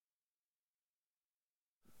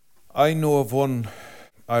I know of one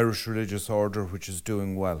Irish religious order which is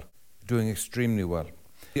doing well, doing extremely well.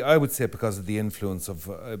 I would say because of the influence of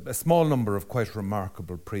a small number of quite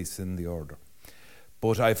remarkable priests in the order.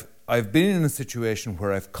 But I've been in a situation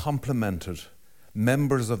where I've complimented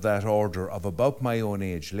members of that order of about my own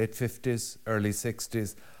age, late 50s, early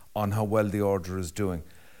 60s, on how well the order is doing,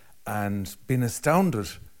 and been astounded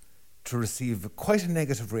to receive quite a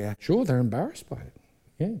negative reaction. Sure, they're embarrassed by it.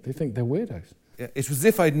 Yeah, they think they're weirdos. It was as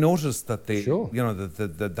if I'd noticed that they, Sure.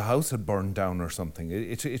 the house had burned down or something.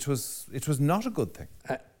 It was not a good thing.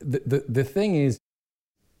 The thing is,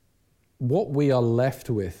 what we are left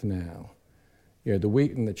with now, the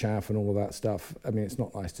wheat and the chaff and all of that stuff. I mean, it's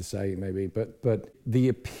not nice to say maybe, but the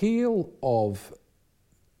appeal of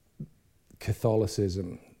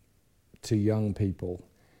Catholicism to young people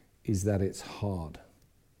is that it's hard,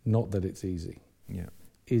 not that it's easy. Yeah.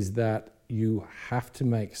 Is that you have to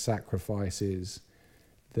make sacrifices,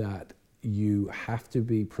 that you have to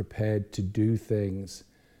be prepared to do things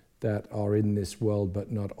that are in this world but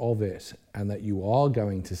not of it, and that you are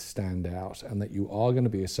going to stand out and that you are going to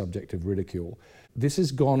be a subject of ridicule. This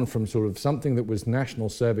has gone from sort of something that was national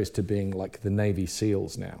service to being like the Navy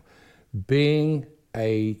SEALs now. Being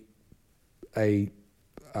a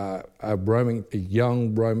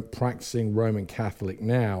young practicing Roman Catholic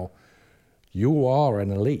now, you are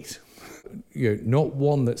an elite. Not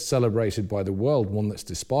one that's celebrated by the world, one that's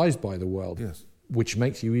despised by the world. Yes. Which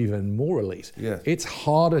makes you even more elite. Yes. It's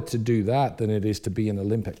harder to do that than it is to be an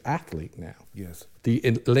Olympic athlete now. Yes. The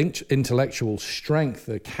intellectual strength,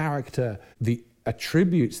 the character, the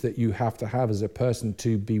attributes that you have to have as a person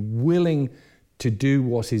to be willing to do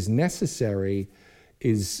what is necessary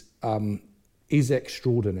is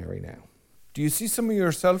extraordinary now. Do you see some of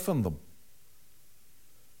yourself in them?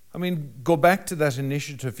 I mean, go back to that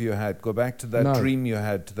initiative you had, go back to that dream you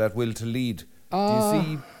had, to that will to lead. Do you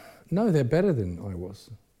see... No, they're better than I was.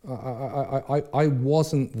 I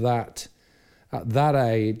wasn't that, at that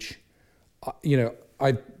age.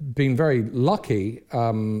 I've been very lucky,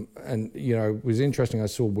 and it was interesting. I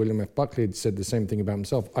saw William F. Buckley had said the same thing about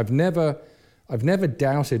himself. I've never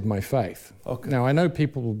doubted my faith. Okay. Now I know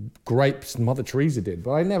people, Grapes and Mother Teresa did,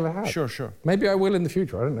 but I never have. Sure. Maybe I will in the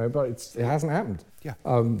future. I don't know, but it hasn't happened. Yeah.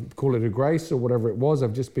 Call it a grace or whatever it was.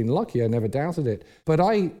 I've just been lucky. I never doubted it. But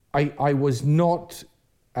I was not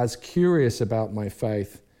as curious about my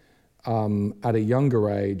faith at a younger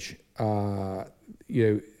age,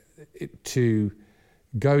 to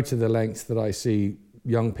go to the lengths that I see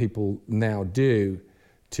young people now do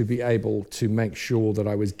to be able to make sure that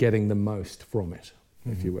I was getting the most from it,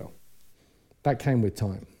 if you will. That came with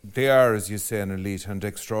time. They are, as you say, an elite and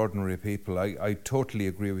extraordinary people. I totally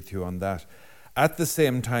agree with you on that. At the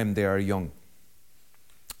same time, they are young.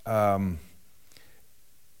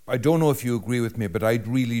 I don't know if you agree with me, but I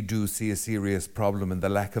really do see a serious problem in the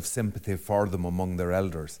lack of sympathy for them among their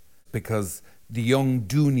elders, because the young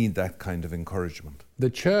do need that kind of encouragement. The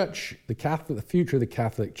church, the future of the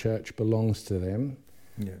Catholic Church belongs to them,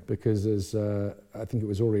 because as I think it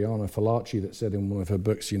was Oriana Fallaci that said in one of her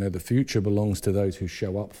books, the future belongs to those who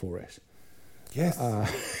show up for it. Yes.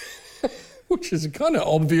 Which is a kind of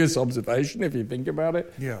obvious observation if you think about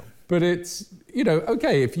it. Yeah. But it's,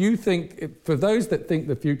 okay, if you think, for those that think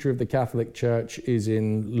the future of the Catholic Church is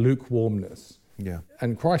in lukewarmness,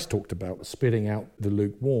 and Christ talked about spitting out the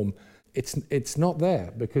lukewarm, it's not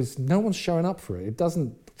there because no one's showing up for it. It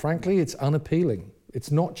doesn't, frankly, it's unappealing.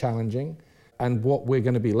 It's not challenging. And what we're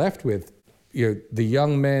going to be left with, the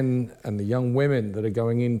young men and the young women that are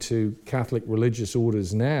going into Catholic religious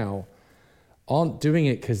orders now aren't doing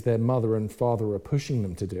it because their mother and father are pushing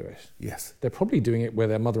them to do it. Yes. They're probably doing it where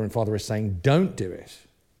their mother and father are saying, don't do it.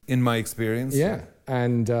 In my experience. Yeah.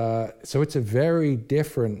 And so it's a very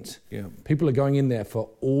different... People are going in there for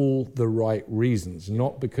all the right reasons,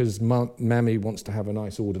 not because Mammy wants to have a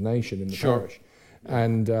nice ordination in the parish.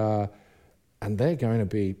 And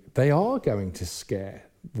they are going to scare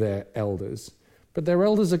their elders, but their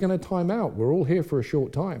elders are going to time out. We're all here for a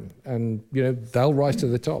short time, and they'll rise to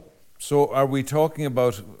the top. So are we talking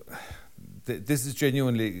about, this is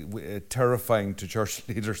genuinely terrifying to church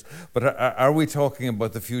leaders, but are we talking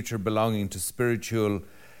about the future belonging to spiritual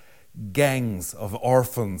gangs of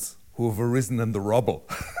orphans who have arisen in the rubble?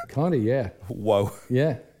 Kind of, yeah. Wow.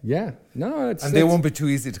 Yeah. No, they won't be too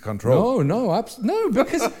easy to control. No,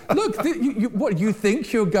 because look, what you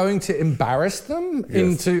think you're going to embarrass them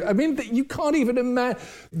into? I mean, you can't even imagine.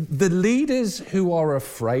 The leaders who are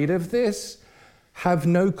afraid of this have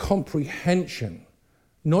no comprehension,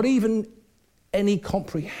 not even any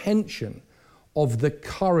comprehension of the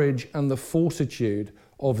courage and the fortitude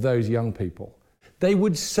of those young people. They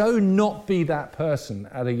would so not be that person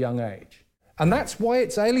at a young age. And that's why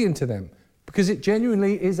it's alien to them, because it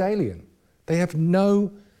genuinely is alien. They have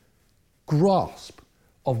no grasp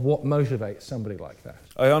of what motivates somebody like that.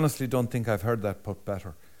 I honestly don't think I've heard that put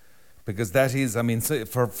better. Because that is, I mean,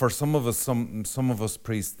 for some of us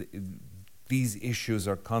priests, these issues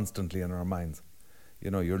are constantly in our minds. You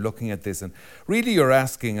know, you're looking at this and really you're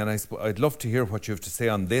asking, and I'd love to hear what you have to say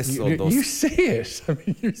on this. You see it. I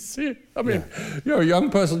mean, you see it. I mean, you know, a young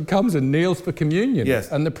person comes and kneels for communion.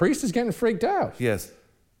 Yes. And the priest is getting freaked out. Yes.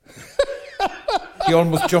 He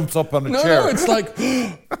almost jumps up on a chair. No, it's like,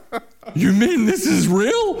 you mean this is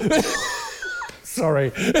real?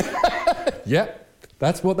 Sorry. Yep.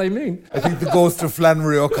 That's what they mean. I think the ghost of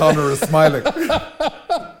Flannery O'Connor is smiling.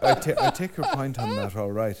 I take your point on that,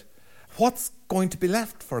 all right. What's going to be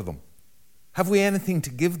left for them? Have we anything to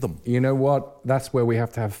give them? You know what? That's where we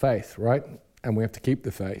have to have faith, right? And we have to keep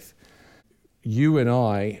the faith. You and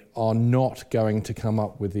I are not going to come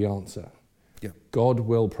up with the answer. Yeah. God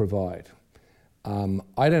will provide.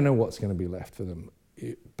 I don't know what's going to be left for them.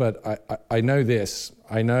 But I know this.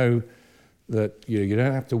 I know that you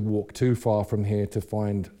don't have to walk too far from here to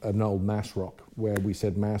find an old mass rock where we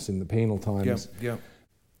said mass in the penal times. Yeah.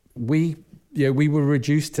 We were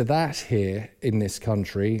reduced to that here in this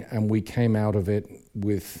country, and we came out of it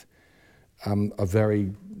with a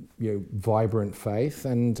very vibrant faith.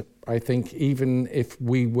 And I think even if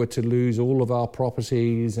we were to lose all of our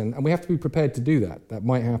properties, and we have to be prepared to do that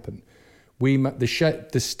might happen.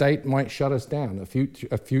 The state might shut us down.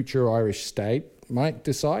 A future Irish state might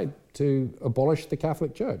decide to abolish the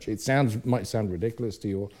Catholic Church. It might sound ridiculous to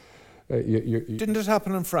you. Didn't it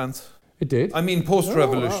happen in France? It did. I mean,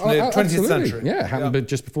 post-revolutionary, 20th century. Yeah, it happened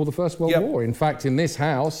just before the First World War. In fact, in this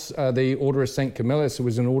house, the Order of St. Camillus, who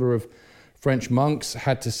was an order of French monks,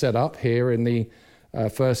 had to set up here in the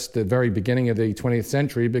very beginning of the 20th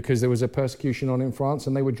century because there was a persecution on in France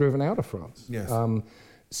and they were driven out of France. Yes.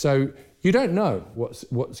 So you don't know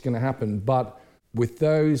what's going to happen, but with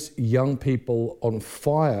those young people on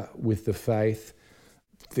fire with the faith,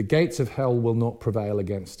 the gates of hell will not prevail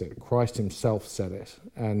against it. Christ himself said it.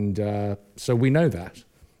 And so we know that.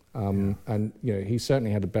 And he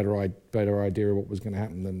certainly had a better idea of what was going to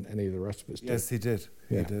happen than any of the rest of us did. Yes, he did.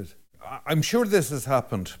 Yeah. He did. I'm sure this has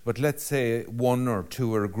happened, but let's say one or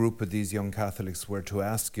two or a group of these young Catholics were to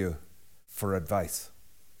ask you for advice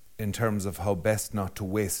in terms of how best not to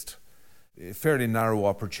waste fairly narrow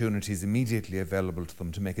opportunities immediately available to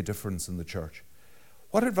them to make a difference in the church.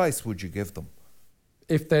 What advice would you give them?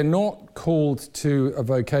 If they're not called to a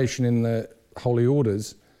vocation in the Holy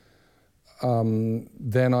Orders,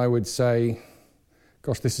 then I would say,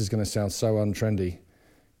 gosh, this is going to sound so untrendy.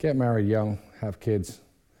 Get married young, have kids,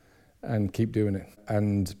 and keep doing it.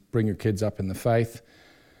 And bring your kids up in the faith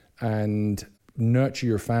and nurture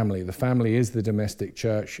your family. The family is the domestic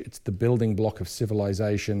church. It's the building block of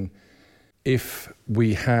civilization. If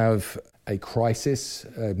we have a crisis,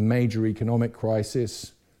 a major economic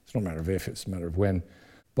crisis, it's not a matter of if, it's a matter of when.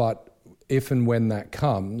 But if and when that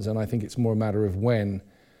comes, and I think it's more a matter of when,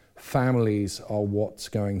 families are what's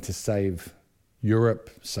going to save Europe,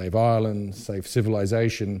 save Ireland, save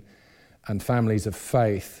civilization, and families of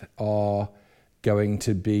faith are going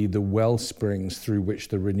to be the wellsprings through which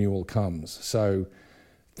the renewal comes. So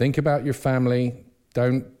think about your family.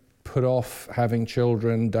 Don't put off having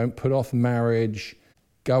children. Don't put off marriage.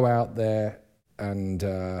 Go out there and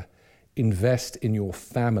invest in your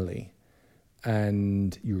family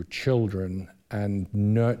and your children and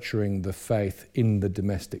nurturing the faith in the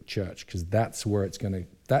domestic church, because that's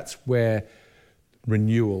where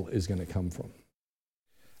renewal is going to come from.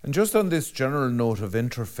 And just on this general note of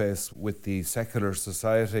interface with the secular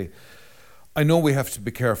society, I know we have to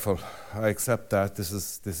be careful. I accept that. This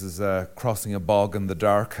is crossing a bog in the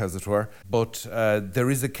dark, as it were. But there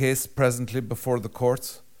is a case presently before the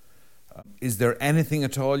courts. Is there anything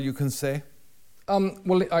at all you can say?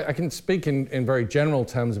 Well, I can speak in very general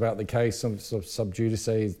terms about the case, some sort of sub judice.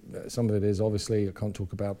 Some of it is obviously, I can't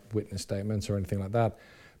talk about witness statements or anything like that.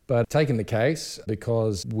 But taking the case,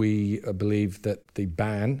 because we believe that the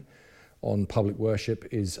ban on public worship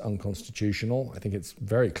is unconstitutional. I think it's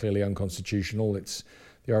very clearly unconstitutional. The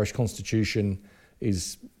Irish Constitution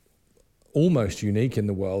is almost unique in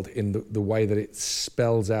the world in the way that it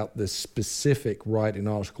spells out the specific right in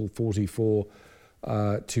Article 44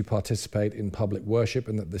 to participate in public worship,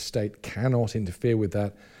 and that the state cannot interfere with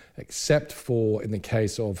that except for in the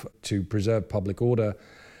case of to preserve public order.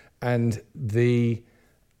 And the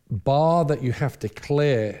bar that you have to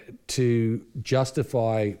clear to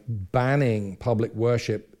justify banning public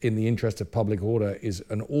worship in the interest of public order is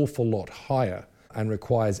an awful lot higher. and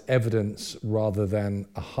requires evidence rather than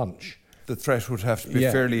a hunch. The threat would have to be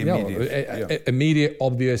fairly immediate. Immediate,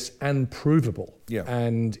 obvious, and provable. Yeah.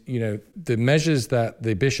 And, the measures that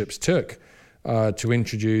the bishops took to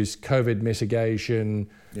introduce COVID mitigation,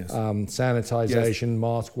 sanitization,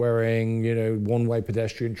 mask wearing, one-way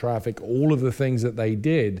pedestrian traffic, all of the things that they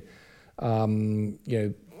did,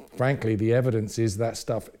 frankly, the evidence is that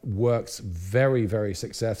stuff works very, very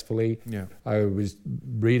successfully. Yeah. I was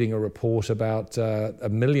reading a report about 1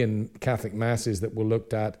 million Catholic masses that were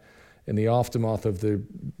looked at in the aftermath of the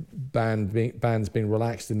bans being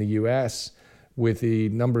relaxed in the US, with the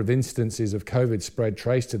number of instances of COVID spread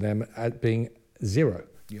traced to them at being zero.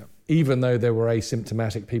 Yeah. Even though there were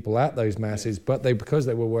asymptomatic people at those masses, but because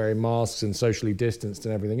they were wearing masks and socially distanced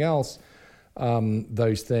and everything else,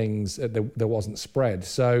 those things, there wasn't spread.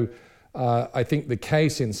 So I think the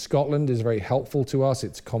case in Scotland is very helpful to us.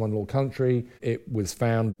 It's a common law country. It was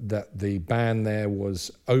found that the ban there was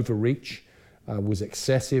overreach, was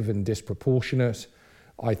excessive and disproportionate.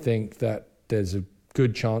 I think that there's a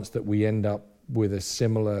good chance that we end up with a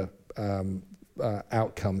similar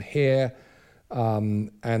outcome here.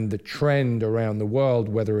 And the trend around the world,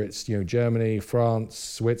 whether it's Germany, France,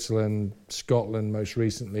 Switzerland, Scotland, most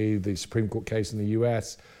recently the Supreme Court case in the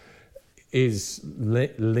US, is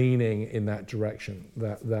leaning in that direction.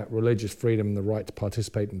 That religious freedom and the right to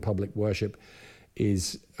participate in public worship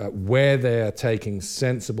is where they're taking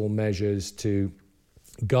sensible measures to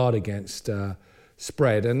guard against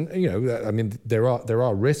spread. And there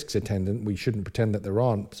are risks attendant. We shouldn't pretend that there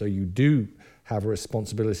aren't. So you do have a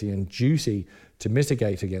responsibility and duty to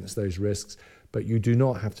mitigate against those risks, but you do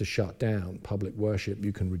not have to shut down public worship.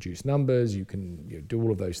 You can reduce numbers, you can do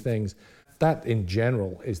all of those things. That in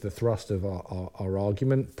general is the thrust of our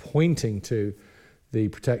argument, pointing to the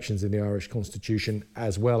protections in the Irish Constitution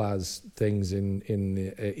as well as things in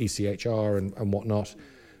the ECHR and whatnot.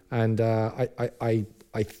 And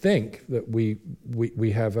I think that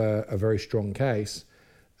we have a very strong case,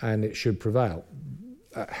 and it should prevail.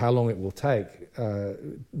 How long it will take,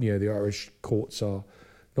 the Irish courts are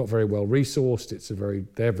not very well resourced.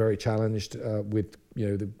 They're very challenged with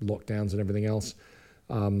the lockdowns and everything else.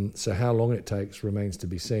 So how long it takes remains to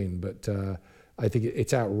be seen. But I think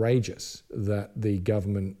it's outrageous that the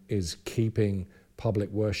government is keeping public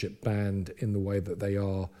worship banned in the way that they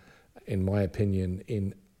are, in my opinion,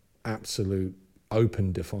 in absolute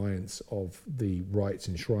open defiance of the rights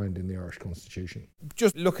enshrined in the Irish Constitution.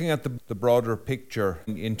 Just looking at the broader picture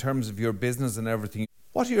in terms of your business and everything,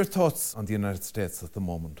 what are your thoughts on the United States at the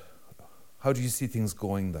moment? How do you see things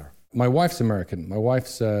going there? My wife's American. My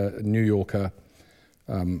wife's a New Yorker,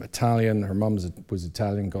 Italian. Her mum was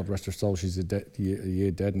Italian, God rest her soul. She's a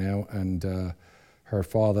year dead now. And her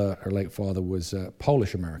late father, was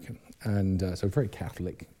Polish American. And so very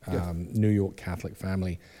Catholic, New York Catholic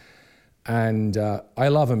family. And I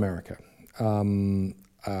love America. And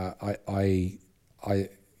I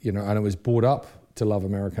was brought up to love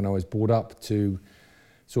America, and I was brought up to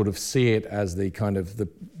sort of see it as the kind of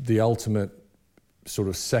the ultimate sort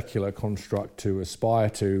of secular construct to aspire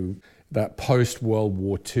to, that post-World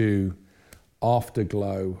War II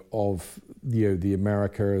afterglow of the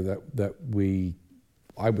America that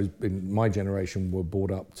I was in my generation were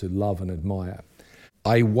brought up to love and admire.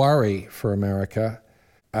 I worry for America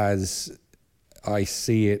as I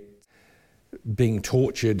see it being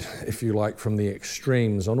tortured, if you like, from the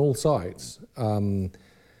extremes on all sides. And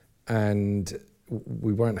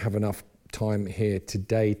we won't have enough time here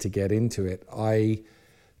today to get into it. I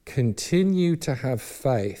continue to have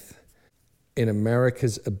faith in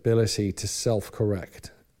America's ability to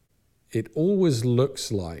self-correct. It always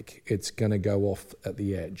looks like it's going to go off at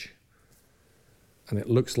the edge. And it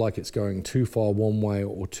looks like it's going too far one way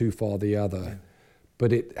or too far the other. Yeah.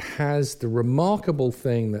 But it has the remarkable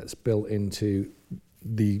thing that's built into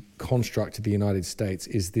the construct of the United States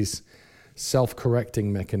is this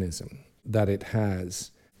self-correcting mechanism that it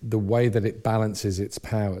has, the way that it balances its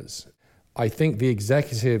powers. I think the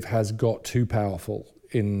executive has got too powerful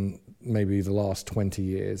in maybe the last 20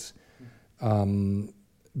 years.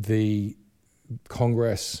 The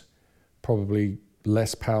Congress probably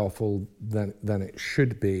less powerful than it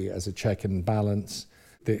should be as a check and balance.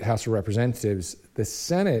 The House of Representatives, the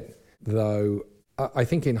Senate, though, I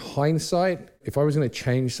think in hindsight, if I was going to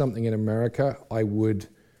change something in America, I would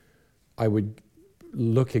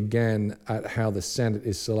look again at how the Senate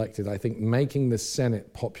is selected. I think making the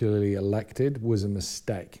Senate popularly elected was a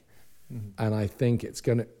mistake. Mm-hmm. And I think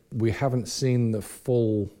we haven't seen the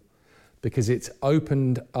full, because it's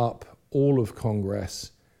opened up all of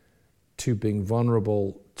Congress to being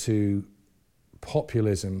vulnerable to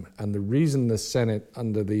populism, and the reason the Senate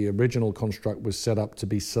under the original construct was set up to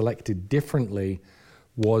be selected differently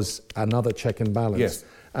was another check and balance. Yes.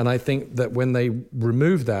 And I think that when they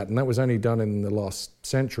removed that, and that was only done in the last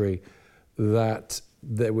century, that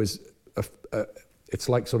there was it's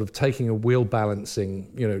like sort of taking a wheel balancing,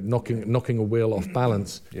 knocking a wheel off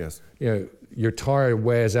balance. Yes. Your tire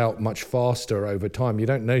wears out much faster over time. You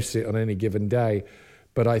don't notice it on any given day.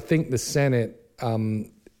 But I think the Senate,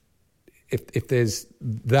 if there's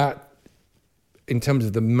that, in terms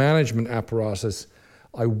of the management apparatus,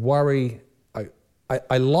 I worry.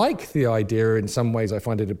 I like the idea in some ways. I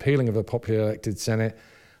find it appealing of a popularly elected Senate.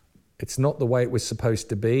 It's not the way it was supposed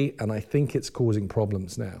to be, and I think it's causing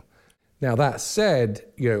problems now. Now, that said,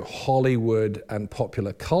 Hollywood and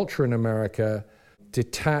popular culture in America,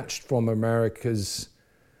 detached from America's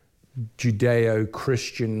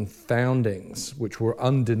Judeo-Christian foundings, which were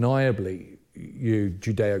undeniably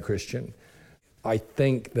Judeo-Christian, I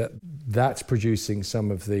think that that's producing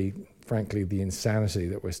some of the, frankly, the insanity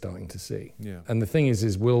that we're starting to see. Yeah. And the thing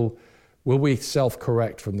is will we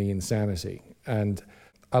self-correct from the insanity? And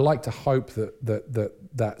I like to hope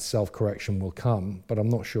that self-correction will come, but I'm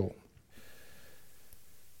not sure.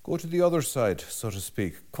 Go to the other side, so to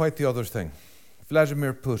speak, quite the other thing.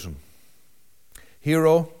 Vladimir Putin.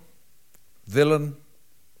 Hero, villain,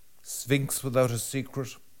 sphinx without a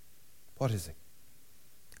secret. What is he?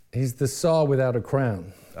 He's the Tsar without a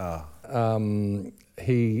crown.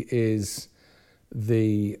 He is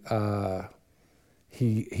the...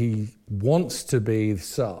 He wants to be the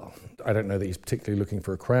Tsar. I don't know that he's particularly looking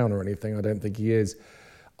for a crown or anything. I don't think he is.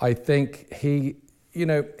 I think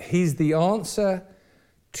he's the answer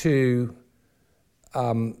to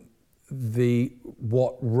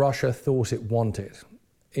what Russia thought it wanted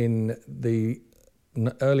in the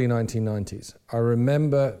early 1990s. I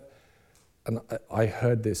remember, and I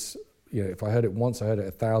heard this, if I heard it once, I heard it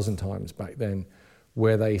 1,000 times back then,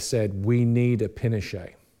 where they said, we need a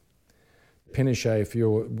Pinochet. Pinochet, if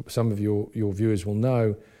some of your viewers will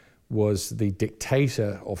know, was the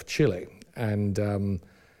dictator of Chile, and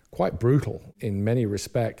quite brutal in many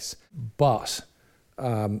respects, but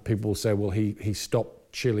people will say, well, he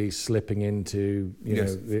stopped Chile slipping into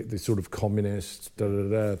yes. the sort of communist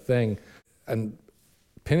thing. And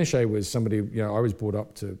Pinochet was somebody I was brought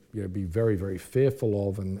up to be very, very fearful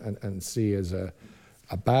of and see as a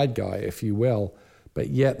bad guy, if you will. But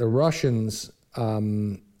yet the Russians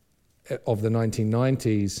of the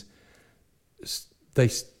 1990s,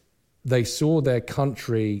 they saw their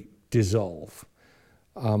country dissolve.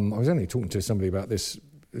 I was only talking to somebody about this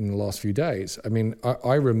in the last few days. I mean,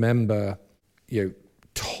 I remember,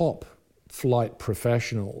 top flight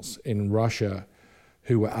professionals in Russia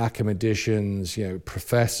who were academicians,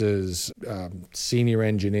 professors, senior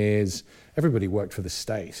engineers. Everybody worked for the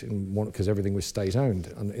state because everything was state-owned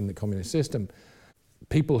in the communist system.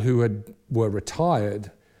 People who were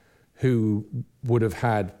retired, who would have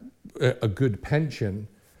had a good pension,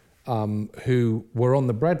 who were on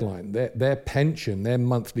the breadline. Their pension, their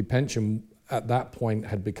monthly pension at that point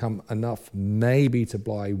had become enough maybe to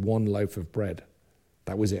buy one loaf of bread.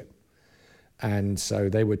 That was it. And so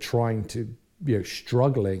they were trying to,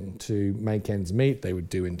 struggling to make ends meet. They would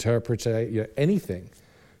do anything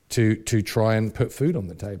to try and put food on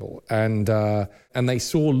the table. And they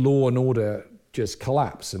saw law and order just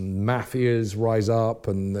collapse and mafias rise up.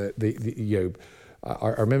 And I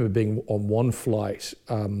remember being on one flight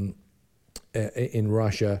in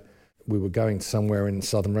Russia. We were going somewhere in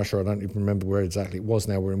southern Russia. I don't even remember where exactly it was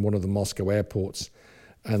now. We're in one of the Moscow airports.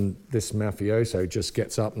 And this mafioso just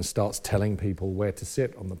gets up and starts telling people where to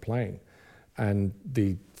sit on the plane. And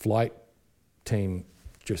the flight team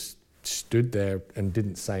just stood there and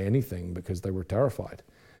didn't say anything because they were terrified.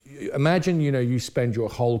 Imagine, you spend your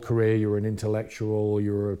whole career, you're an intellectual,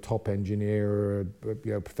 you're a top engineer, or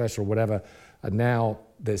a professor or whatever, and now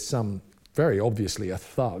there's very obviously a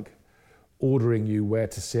thug ordering you where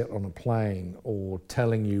to sit on a plane or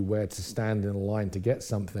telling you where to stand in a line to get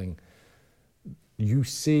something. You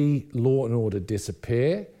see law and order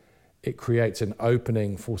disappear. It creates an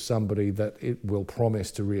opening for somebody that it will promise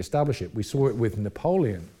to reestablish it. We saw it with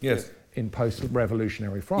Napoleon. Yes. In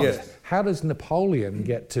post-revolutionary France. Yes. How does Napoleon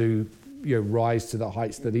get to rise to the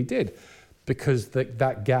heights that he did? Because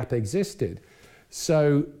that gap existed.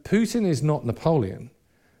 So Putin is not Napoleon,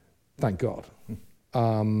 thank God.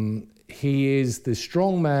 He is the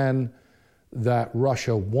strong man that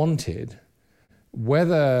Russia wanted.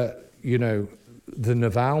 Whether, the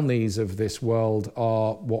Navalny's of this world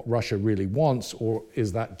are what Russia really wants, or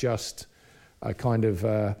is that just a kind of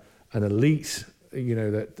an elite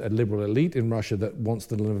that a liberal elite in Russia that wants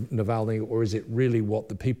the Navalny, or is it really what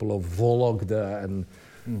the people of Vologda and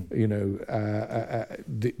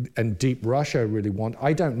and deep Russia really want?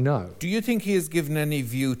 I don't know. Do you think he has given any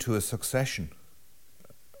view to a succession?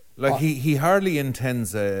 Like he hardly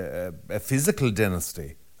intends a physical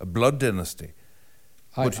dynasty, a blood dynasty.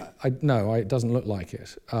 No, it doesn't look like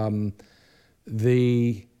it.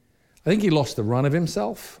 I think he lost the run of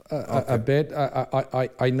himself a bit.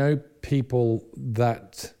 I know people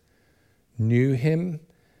that knew him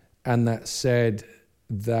and that said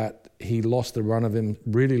that he really lost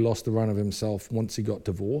the run of himself once he got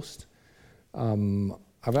divorced.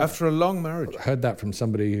 After a long marriage. I heard that from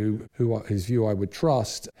somebody who his view I would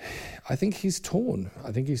trust. I think he's torn.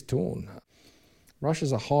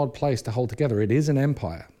 Russia's a hard place to hold together. It is an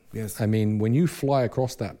empire. Yes. I mean, when you fly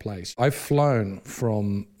across that place, I've flown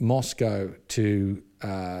from Moscow to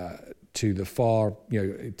the far,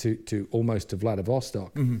 to almost to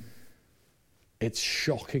Vladivostok. Mm-hmm. It's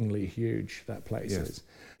shockingly huge, that place is.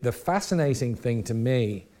 The fascinating thing to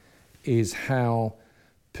me is how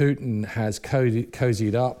Putin has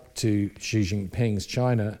cozied up to Xi Jinping's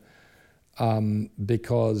China,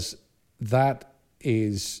 because that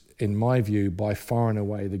is, in my view, by far and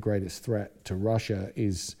away the greatest threat to Russia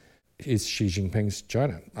is Xi Jinping's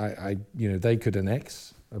China. They could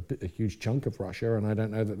annex a huge chunk of Russia, and I don't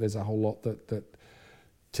know that there's a whole lot that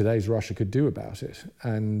today's Russia could do about it.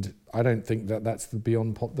 And I don't think that that's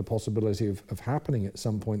beyond the possibility of happening at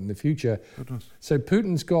some point in the future. Goodness. So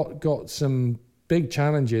Putin's got some big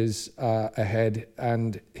challenges ahead,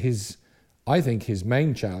 and I think his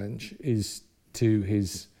main challenge is to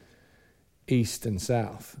his east and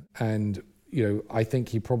south. And I think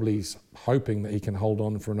he probably is hoping that he can hold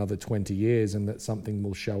on for another 20 years and that something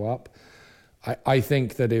will show up. I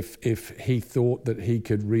think that if he thought that he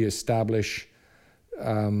could reestablish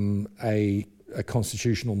a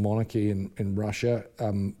constitutional monarchy in Russia,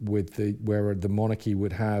 where the monarchy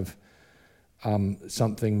would have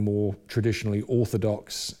something more traditionally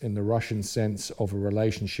orthodox in the Russian sense of a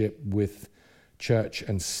relationship with church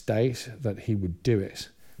and state, that he would do it.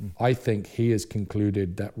 I think he has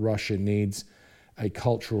concluded that Russia needs a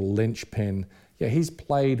cultural linchpin. Yeah, he's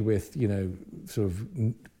played with, sort of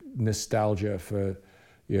nostalgia for,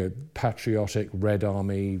 patriotic Red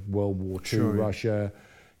Army, World War II Russia.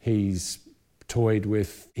 He's toyed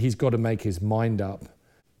with, he's got to make his mind up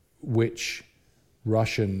which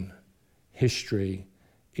Russian history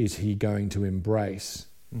is he going to embrace.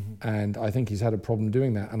 Mm-hmm. And I think he's had a problem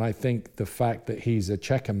doing that. And I think the fact that he's a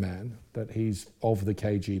Checker man, that he's of the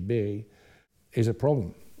KGB, is a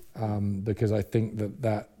problem. Because I think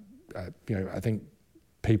that I think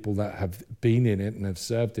people that have been in it and have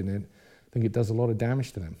served in it, I think it does a lot of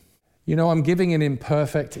damage to them. I'm giving an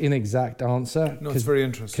imperfect, inexact answer. No, it's very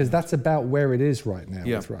interesting. Because that's about where it is right now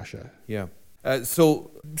with Russia. Yeah.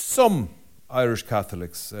 So some Irish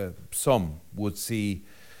Catholics, some would see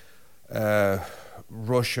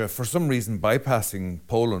Russia, for some reason, bypassing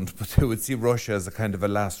Poland, but they would see Russia as a kind of a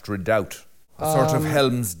last redoubt, a sort of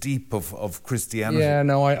Helm's Deep of Christianity. Yeah,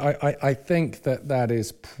 no, I think that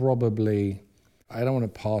is probably... I don't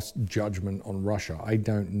want to pass judgment on Russia. I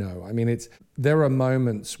don't know. I mean, there are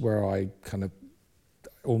moments where I kind of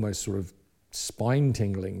almost sort of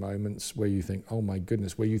spine-tingling moments where you think, oh my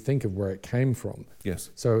goodness, where you think of where it came from. Yes.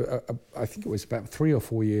 So I think it was about 3 or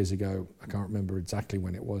 4 years ago. I can't remember exactly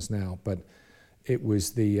when it was now, but it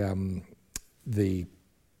was the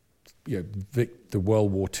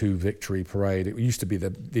World War II victory parade. It used to be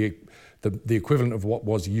the equivalent of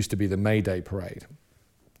what used to be the May Day parade.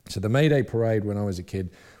 So the May Day parade when I was a kid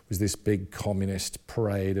was this big communist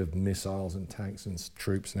parade of missiles and tanks and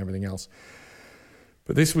troops and everything else.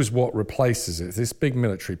 But this was what replaces it, this big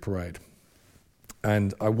military parade.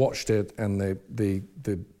 And I watched it, and the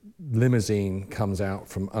limousine comes out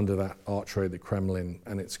from under that archway of the Kremlin,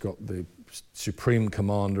 and it's got the supreme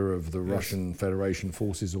commander of the Russian Federation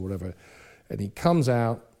forces or whatever. And he comes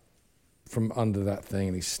out from under that thing,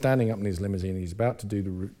 and he's standing up in his limousine, and he's about to do the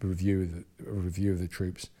review of the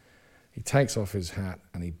troops. He takes off his hat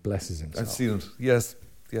and he blesses himself. I've seen it. Yes.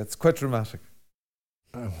 Yeah, it's quite dramatic.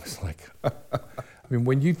 I was like, I mean,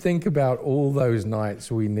 when you think about all those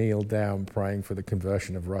nights we kneeled down praying for the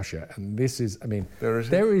conversion of Russia, and this is, I mean,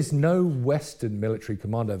 there is no Western military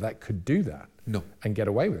commander that could do that. No. And get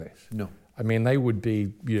away with it. No. I mean, they would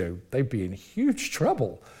be, they'd be in huge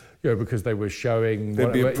trouble. Because they were showing...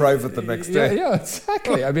 They'd be in private the next day. Yeah,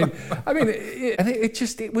 exactly. I mean,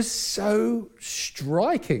 it was so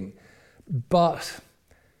striking. But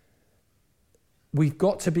we've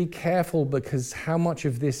got to be careful, because how much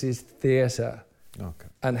of this is theatre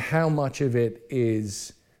and how much of it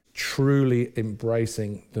is truly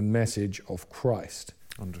embracing the message of Christ.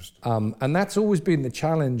 Understood. And that's always been the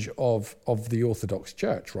challenge of the Orthodox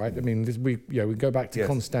Church, right? I mean, we go back to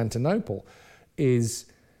Constantinople, is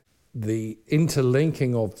the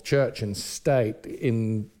interlinking of church and state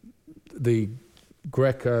in the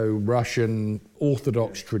Greco-Russian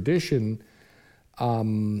Orthodox tradition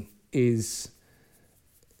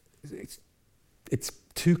it's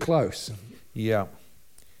too close. Yeah.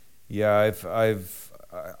 I've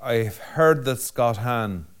heard that Scott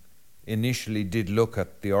Hahn initially did look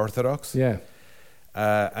at the Orthodox. Yeah.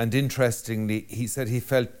 And interestingly, he said he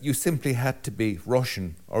felt you simply had to be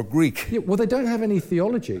Russian or Greek. Yeah, well, they don't have any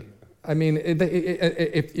theology. I mean,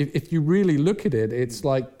 if you really look at it, it's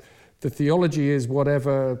like the theology is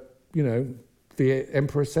whatever, the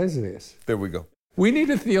emperor says it is. There we go. We need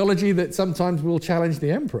a theology that sometimes will challenge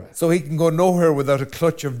the emperor. So he can go nowhere without a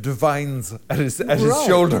clutch of divines at his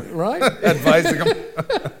shoulder, right? Advising him.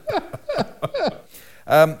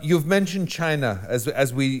 You've mentioned China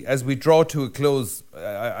as we draw to a close.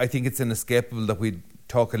 I think it's inescapable that we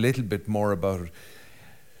talk a little bit more about it.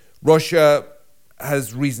 Russia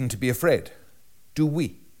has reason to be afraid. Do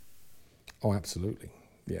we? Oh, absolutely.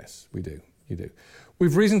 Yes, we do. You do. We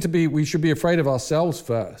should be afraid of ourselves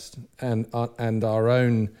first, and our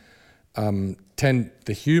own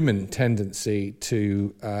the human tendency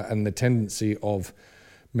to and the tendency of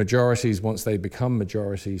majorities, once they become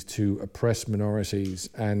majorities, to oppress minorities,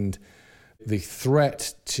 and the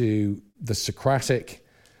threat to the Socratic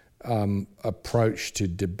approach to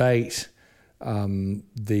debate,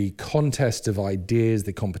 the contest of ideas,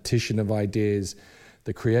 the competition of ideas,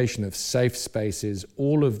 the creation of safe spaces.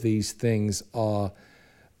 All of these things are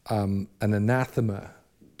an anathema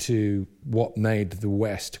to what made the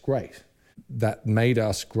West great, that made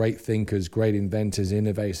us great thinkers, great inventors,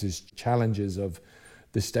 innovators, challengers of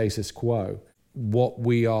the status quo. What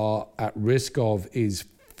we are at risk of is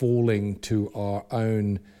falling to our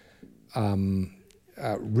own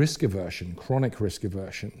risk aversion, chronic risk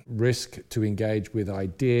aversion, risk to engage with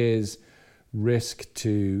ideas, risk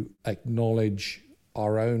to acknowledge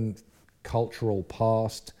our own cultural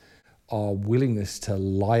past, our willingness to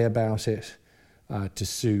lie about it, to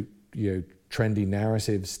suit trendy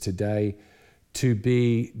narratives today, to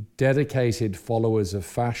be dedicated followers of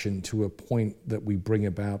fashion to a point that we bring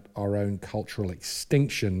about our own cultural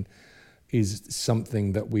extinction is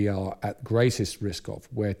something that we are at greatest risk of.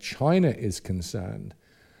 Where China is concerned,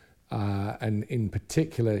 and in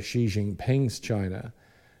particular Xi Jinping's China,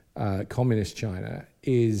 communist China,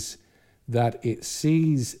 is that it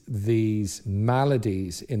sees these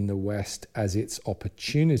maladies in the West as its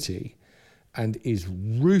opportunity and is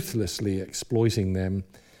ruthlessly exploiting them.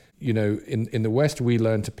 In the West, we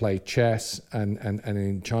learn to play chess, and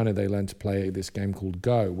in China, they learn to play this game called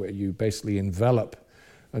Go, where you basically envelop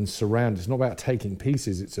and surround. It's not about taking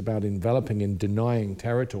pieces, it's about enveloping and denying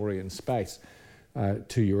territory and space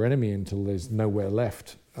to your enemy until there's nowhere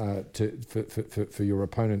left for your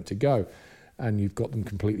opponent to go. And you've got them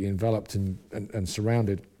completely enveloped and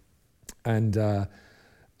surrounded. And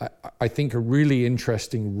I think a really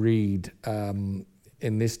interesting read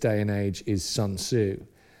in this day and age is Sun Tzu.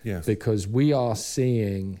 Yes. Because we are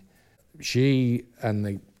seeing Xi and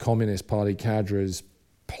the Communist Party cadres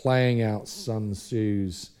playing out Sun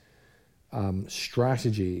Tzu's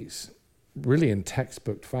strategies really in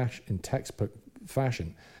textbook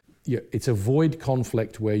fashion. It's avoid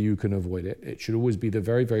conflict where you can avoid it. It should always be the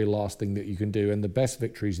very, very last thing that you can do. And the best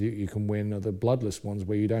victories that you can win are the bloodless ones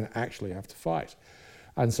where you don't actually have to fight.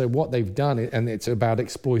 And so what they've done, and it's about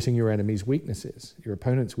exploiting your enemy's weaknesses, your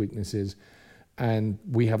opponent's weaknesses. And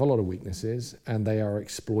we have a lot of weaknesses, and they are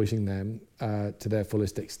exploiting them to their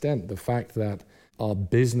fullest extent. The fact that our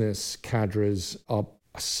business cadres are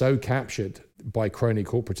so captured by crony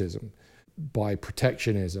corporatism, by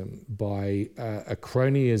protectionism, by a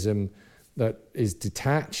cronyism that is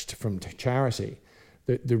detached from charity.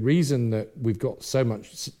 The reason that we've got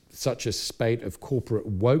such a spate of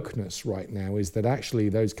corporate wokeness right now is that actually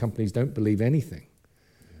those companies don't believe anything.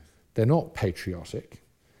 They're not patriotic.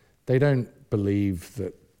 They don't believe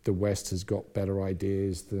that the West has got better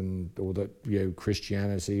ideas or that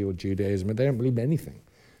Christianity or Judaism. They don't believe anything.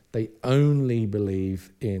 They only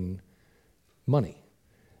believe in money.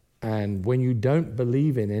 And when you don't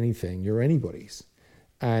believe in anything, you're anybody's.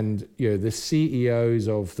 And the CEOs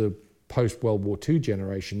of the post-World War II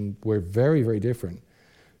generation were very, very different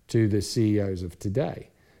to the CEOs of today.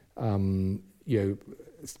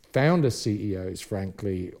 Founder CEOs,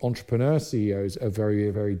 frankly, entrepreneur CEOs are very,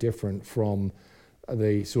 very different from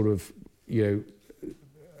the sort of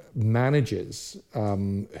managers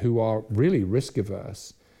who are really risk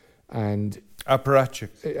averse. And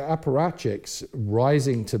apparatchiks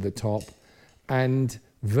rising to the top and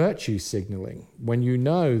virtue signaling when you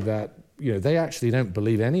know that they actually don't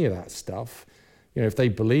believe any of that stuff. If they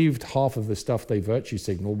believed half of the stuff they virtue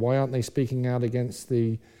signal, why aren't they speaking out against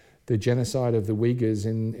the genocide of the Uyghurs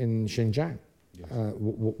in Xinjiang? Yes.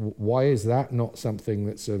 Why is that not something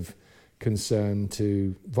that's of concern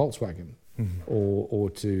to Volkswagen or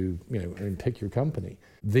to and pick your company?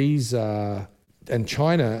 These and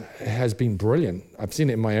China has been brilliant. I've seen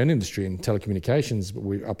it in my own industry in telecommunications, but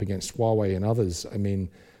we're up against Huawei and others. I mean,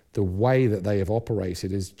 the way that they have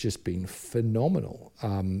operated has just been phenomenal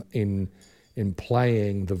in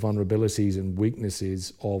playing the vulnerabilities and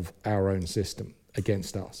weaknesses of our own system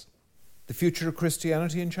against us. The future of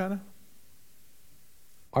Christianity in China?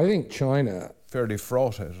 I think China... Fairly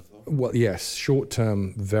fraught out of them. Well, yes, short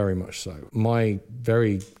term, very much so. My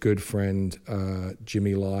very good friend,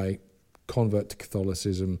 Jimmy Lai, convert to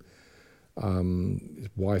Catholicism. His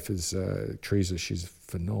wife is Teresa. She's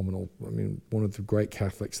phenomenal. I mean, one of the great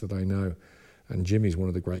Catholics that I know, and Jimmy's one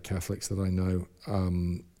of the great Catholics that I know.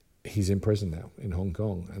 He's in prison now in Hong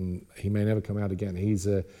Kong, and he may never come out again. He's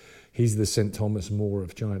the St. Thomas More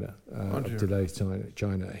of China, of today's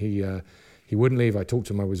China. He wouldn't leave. I talked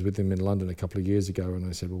to him. I was with him in London a couple of years ago, and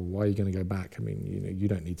I said, "Well, why are you going to go back? I mean, you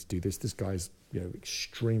don't need to do this. This guy's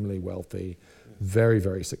extremely wealthy, very,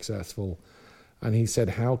 very successful." And he said,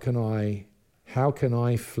 "How can I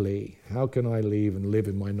flee? How can I leave and live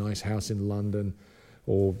in my nice house in London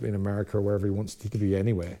or in America or wherever he wants to? He could be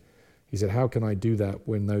anywhere." He said, "How can I do that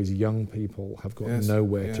when those young people have got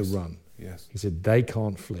nowhere to run?" Yes. He said, "They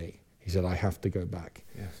can't flee." He said, "I have to go back."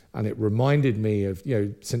 Yes. And it reminded me of,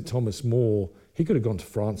 St. Thomas More. He could have gone to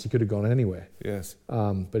France. He could have gone anywhere. Yes.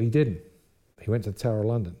 But he didn't. He went to the Tower of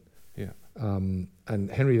London. Yeah. And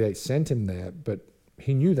Henry VIII sent him there, but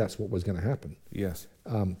he knew that's what was going to happen. Yes.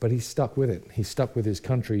 But he stuck with it. He stuck with his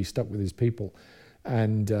country. He stuck with his people.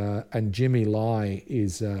 And Jimmy Lai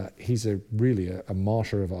is he's really a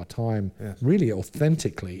martyr of our time. Yes. Really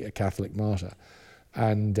authentically a Catholic martyr.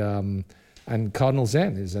 And Cardinal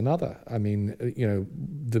Zen is another. I mean,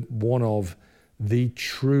 one of the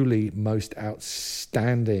truly most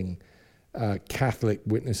outstanding Catholic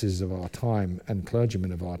witnesses of our time and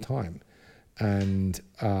clergymen of our time. And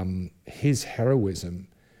his heroism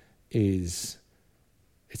it's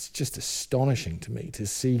just astonishing to me to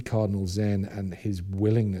see Cardinal Zen and his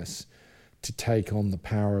willingness to take on the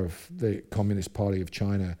power of the Communist Party of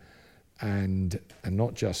China and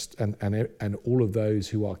not just and all of those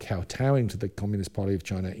who are kowtowing to the Communist Party of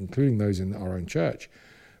China, including those in our own church.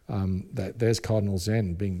 That there's Cardinal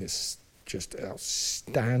Zen being this just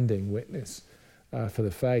outstanding witness for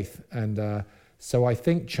the faith, and so I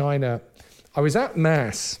think China. I was at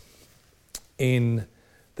Mass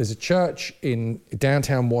there's a church in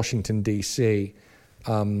downtown Washington D.C.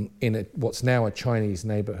 In what's now a Chinese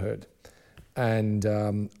neighborhood. And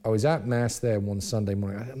I was at Mass there one Sunday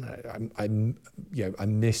morning. I don't know, I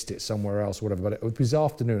missed it somewhere else or whatever, but it was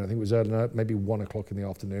afternoon. I think it was early, maybe 1 o'clock in the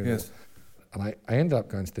afternoon. Yes. And I ended up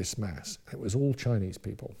going to this Mass. It was all Chinese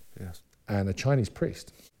people. Yes. And a Chinese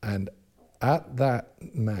priest. And at that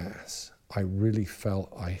Mass, I really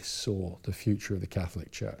felt I saw the future of the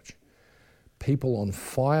Catholic Church. People on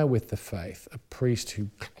fire with the faith, a priest who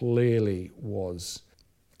clearly was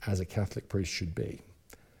as a Catholic priest should be.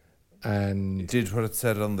 And it did what it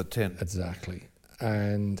said on the tin. Exactly.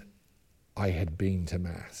 And I had been to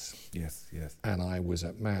Mass. Yes, yes. And I was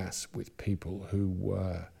at Mass with people who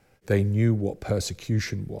they knew what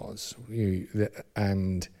persecution was.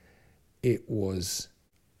 And it was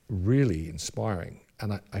really inspiring.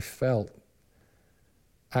 And I felt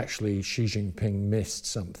actually Xi Jinping missed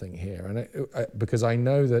something here. And because I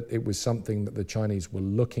know that it was something that the Chinese were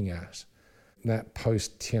looking at, that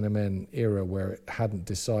post-Tiananmen era where it hadn't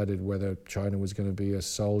decided whether China was going to be a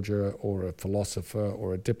soldier or a philosopher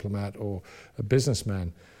or a diplomat or a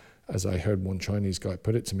businessman, as I heard one Chinese guy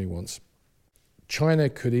put it to me once. China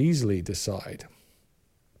could easily decide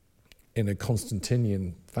in a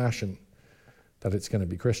Constantinian fashion that it's going to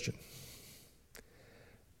be Christian.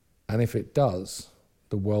 And if it does,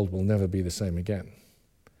 the world will never be the same again.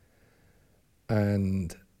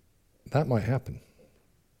 And that might happen,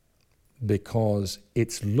 because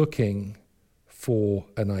it's looking for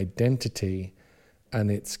an identity,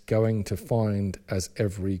 and it's going to find, as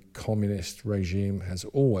every communist regime has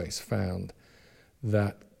always found,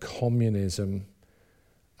 that communism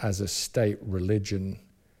as a state religion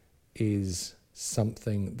is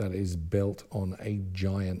something that is built on a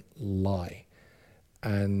giant lie.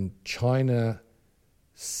 And China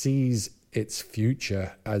sees its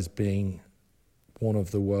future as being one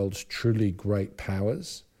of the world's truly great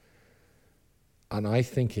powers, And I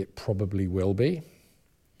think it probably will be.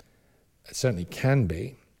 It certainly can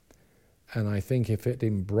be. And I think if it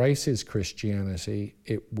embraces Christianity,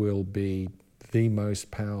 it will be the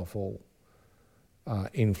most powerful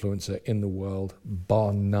influencer in the world,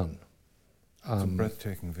 bar none. It's a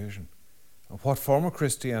breathtaking vision. What form of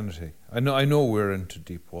Christianity? I know we're into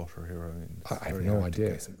deep water here. I mean, I have no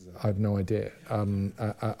idea. I have no idea.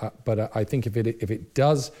 But I think if it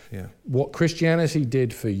does what Christianity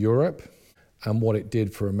did for Europe and what it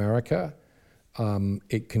did for America,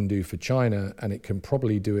 it can do for China, and it can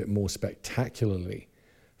probably do it more spectacularly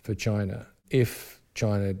for China if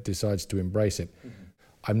China decides to embrace it. Mm-hmm.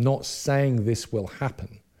 I'm not saying this will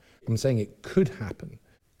happen. I'm saying it could happen,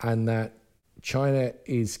 and that China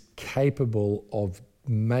is capable of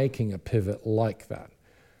making a pivot like that.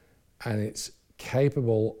 And it's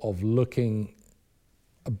capable of looking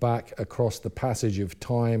back across the passage of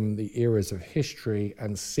time, the eras of history,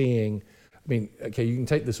 and seeing, I mean, okay, you can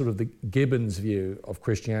take the sort of the Gibbon's view of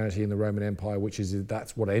Christianity in the Roman Empire, which is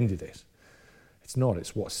that's what ended it. It's not,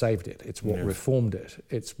 it's what saved it. It's what reformed it.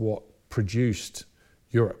 It's what produced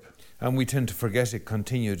Europe. And we tend to forget it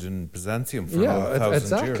continued in Byzantium for another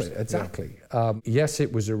 1,000 years. Exactly. Yes,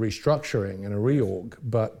 it was a restructuring and a reorg,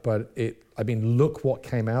 but look what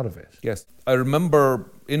came out of it. Yes, I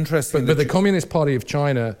remember interesting. But the Communist Party of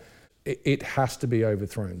China, it has to be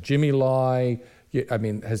overthrown. Jimmy Lai,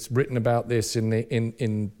 has written about this he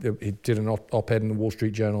did an op-ed in the Wall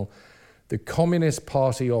Street Journal. The Communist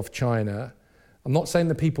Party of China. I'm not saying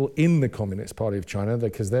the people in the Communist Party of China,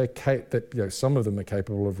 because some of them are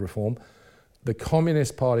capable of reform. The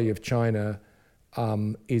Communist Party of China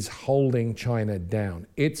is holding China down.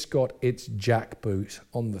 It's got its jackboot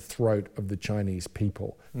on the throat of the Chinese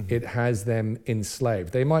people. Mm-hmm. It has them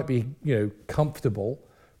enslaved. They might be, comfortable,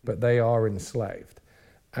 but they are enslaved.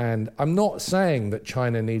 And I'm not saying that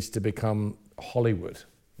China needs to become Hollywood.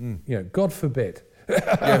 God forbid.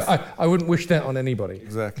 Yes. I wouldn't wish that on anybody.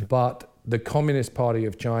 Exactly. But the Communist Party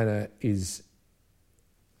of China is,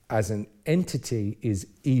 as an entity, is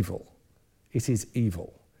evil. It is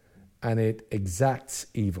evil. And it exacts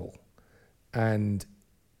evil. And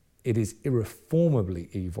it is irreformably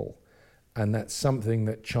evil. And that's something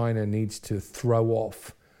that China needs to throw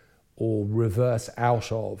off or reverse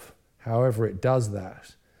out of, however it does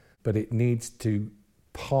that. But it needs to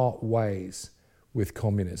part ways with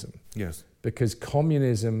communism. Yes. Because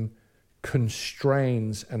communism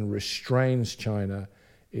constrains and restrains China.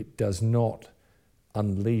 It does not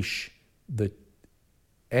unleash the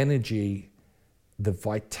energy, the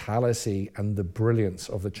vitality, and the brilliance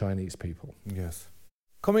of the Chinese people. Yes.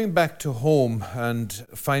 Coming back to home and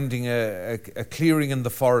finding a clearing in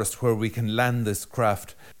the forest where we can land this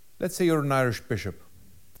craft. Let's say you're an Irish bishop,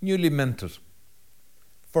 newly minted.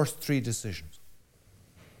 First 3 decisions.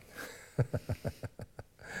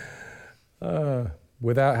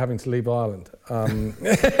 Without having to leave Ireland.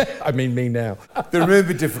 I mean me now. There may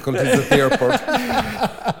be difficulties at the airport.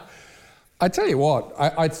 I tell you what,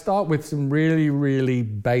 I'd start with some really, really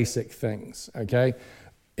basic things, okay?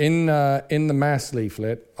 In the Mass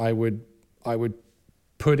leaflet, I would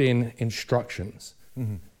put in instructions.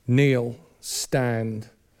 Mm-hmm. Kneel, stand,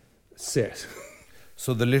 sit.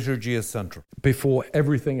 So the liturgy is central. Before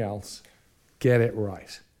everything else, get it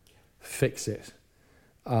right. Fix it.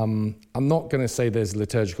 I'm not going to say there's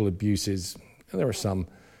liturgical abuses. There are some,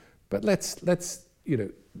 but let's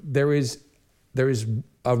there is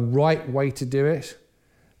a right way to do it,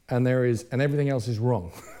 and everything else is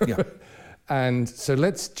wrong. Yeah. And so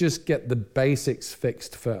let's just get the basics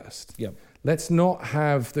fixed first. Yeah. Let's not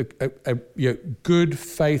have a good,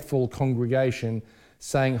 faithful congregation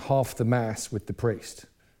saying half the Mass with the priest.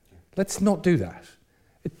 Let's not do that.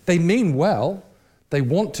 They mean well. They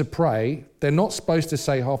want to pray. They're not supposed to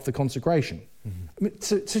say half the consecration. Mm-hmm. I mean,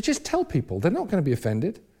 so just tell people. They're not going to be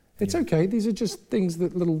offended. It's okay. These are just things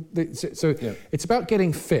that it's about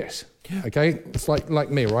getting fit. Yeah. Okay? It's like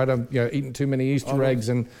me, right? I'm eating too many Easter eggs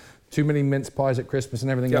and too many mince pies at Christmas and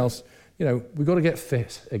everything else. We've got to get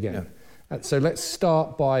fit again. Yeah. So let's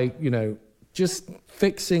start by, just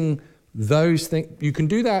fixing those things. You can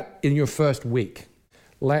do that in your first week.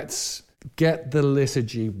 Let's get the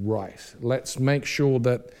liturgy right. Let's make sure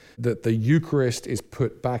that the Eucharist is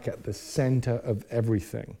put back at the center of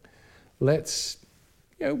everything. Let's,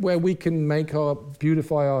 where we can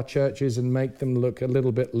beautify our churches and make them look a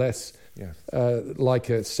little bit less like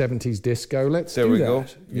a 70s disco. Let's do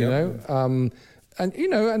that.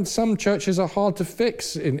 And some churches are hard to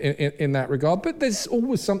fix in that regard, but there's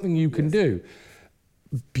always something you can do.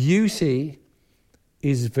 Beauty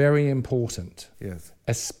is very important. Yes.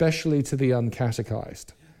 Especially to the uncatechized.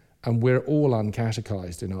 And we're all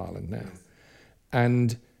uncatechized in Ireland now.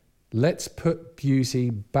 And let's put beauty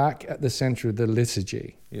back at the center of the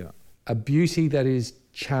liturgy. Yeah. A beauty that is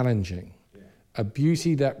challenging. Yeah. A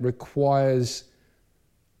beauty that requires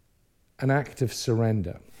an act of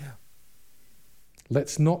surrender. Yeah.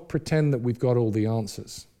 Let's not pretend that we've got all the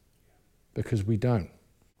answers, because we don't.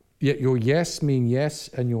 Yet your yes mean yes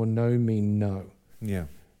and your no mean no. Yeah.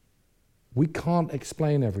 We can't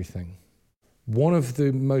explain everything. One of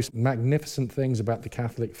the most magnificent things about the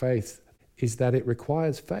Catholic faith is that it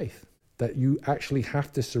requires faith, that you actually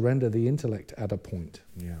have to surrender the intellect at a point.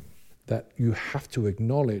 Yeah. That you have to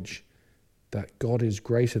acknowledge that God is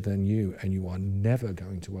greater than you and you are never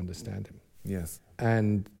going to understand him. Yes.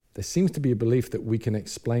 And there seems to be a belief that we can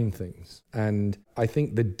explain things. And I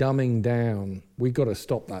think the dumbing down, we've got to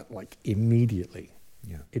stop that like immediately.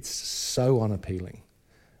 Yeah. It's so unappealing.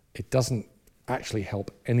 It doesn't actually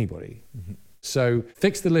help anybody. Mm-hmm. So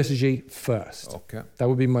fix the liturgy first. Okay. That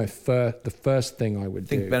would be the first thing I would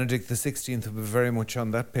do. I think Benedict XVI will be very much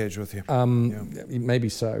on that page with you. Maybe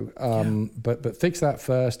so. But fix that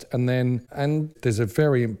first, and there's a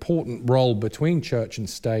very important role between church and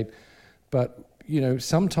state. But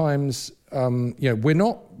sometimes we're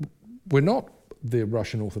not the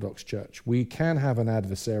Russian Orthodox Church. We can have an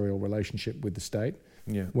adversarial relationship with the state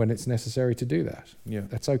when it's necessary to do that. Yeah.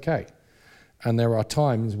 That's okay. And there are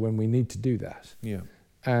times when we need to do that. Yeah.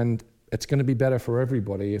 And it's going to be better for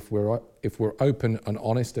everybody if we're open and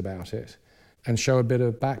honest about it and show a bit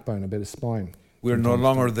of backbone, a bit of spine. We're no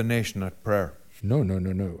longer the nation at prayer. No.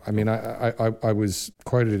 I mean, I was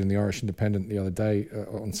quoted in the Irish Independent the other day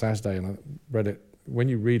on Saturday, and I read it. When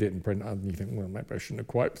you read it in print, you think, well, maybe I shouldn't have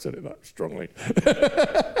quite said it that strongly.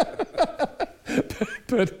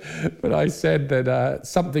 but I said that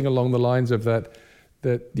something along the lines of that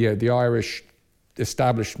the Irish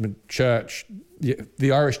establishment church,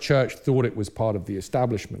 the Irish church thought it was part of the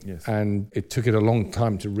establishment. Yes. And it took it a long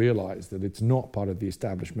time to realize that it's not part of the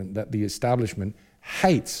establishment, that the establishment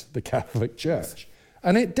hates the Catholic Church.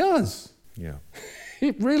 And it does. Yeah.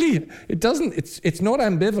 It doesn't, it's not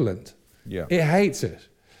ambivalent. Yeah. It hates it.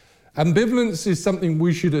 Ambivalence is something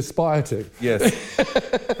we should aspire to. Yes.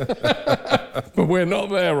 But we're not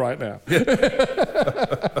there right now.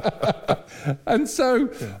 And so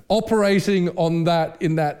operating on that,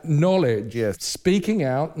 in that knowledge, speaking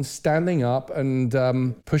out and standing up and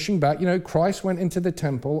pushing back. Christ went into the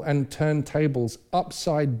temple and turned tables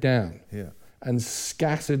upside down and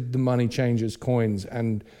scattered the money changers' coins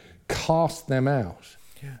and cast them out.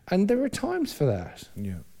 Yeah. And there are times for that.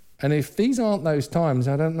 Yeah. And if these aren't those times,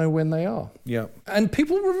 I don't know when they are. Yeah. And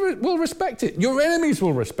people will respect it. Your enemies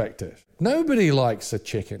will respect it. Nobody likes a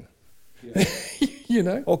chicken. Yeah.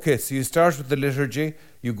 Okay, so you start with the liturgy,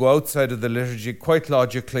 you go outside of the liturgy quite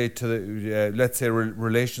logically to the, let's say,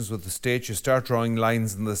 relations with the state. You start drawing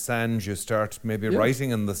lines in the sand, you start maybe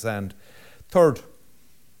writing in the sand. Third,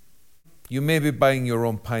 you may be buying your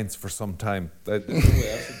own pints for some time.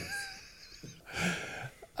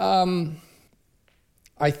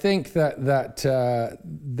 I think that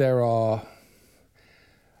there are,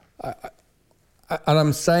 and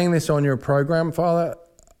I'm saying this on your program, Father.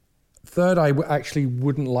 Third, I actually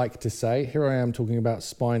wouldn't like to say, here I am talking about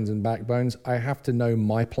spines and backbones. I have to know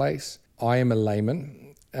my place. I am a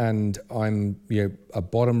layman, and I'm a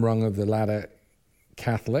bottom-rung-of-the-ladder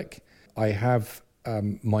Catholic. I have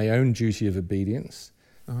my own duty of obedience.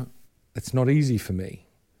 Uh-huh. It's not easy for me.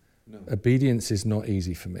 No. Obedience is not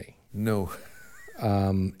easy for me. No.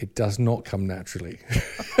 It does not come naturally.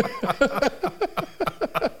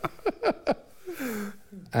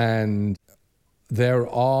 And there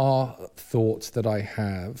are thoughts that I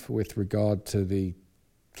have with regard to the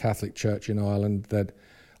Catholic Church in Ireland that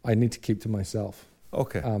I need to keep to myself.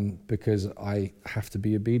 Okay. Because I have to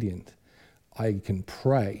be obedient. I can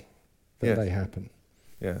pray that they happen.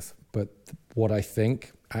 Yes. But what I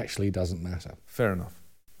think actually doesn't matter. Fair enough.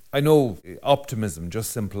 I know optimism,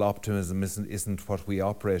 just simple optimism, isn't what we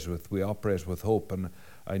operate with. We operate with hope, and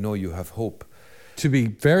I know you have hope. To be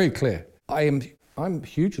very clear, I'm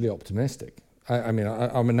hugely optimistic. I'm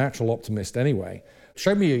a natural optimist anyway.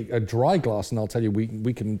 Show me a dry glass and I'll tell you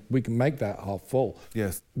we can make that half full.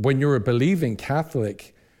 Yes. When you're a believing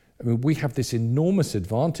Catholic, we have this enormous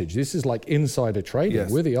advantage. This is like insider trading.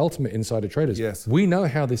 Yes. We're the ultimate insider traders. Yes. We know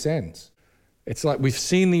how this ends. It's like we've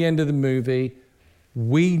seen the end of the movie.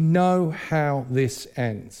 We know how this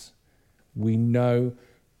ends. We know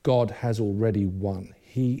God has already won.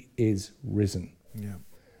 He is risen. Yeah.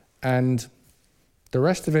 And the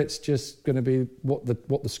rest of it's just going to be what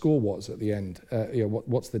the score was at the end.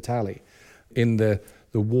 What's the tally in the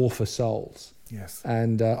war for souls? Yes.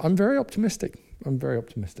 And I'm very optimistic.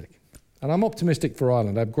 And I'm optimistic for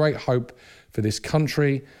Ireland. I have great hope for this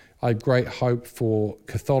country. I have great hope for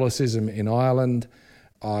Catholicism in Ireland.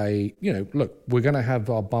 Look, we're going to have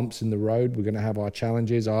our bumps in the road. We're going to have our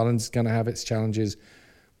challenges. Ireland's going to have its challenges,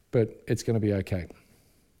 but it's going to be okay.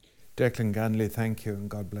 Declan Ganley, thank you, and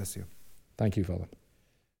God bless you. Thank you, Father.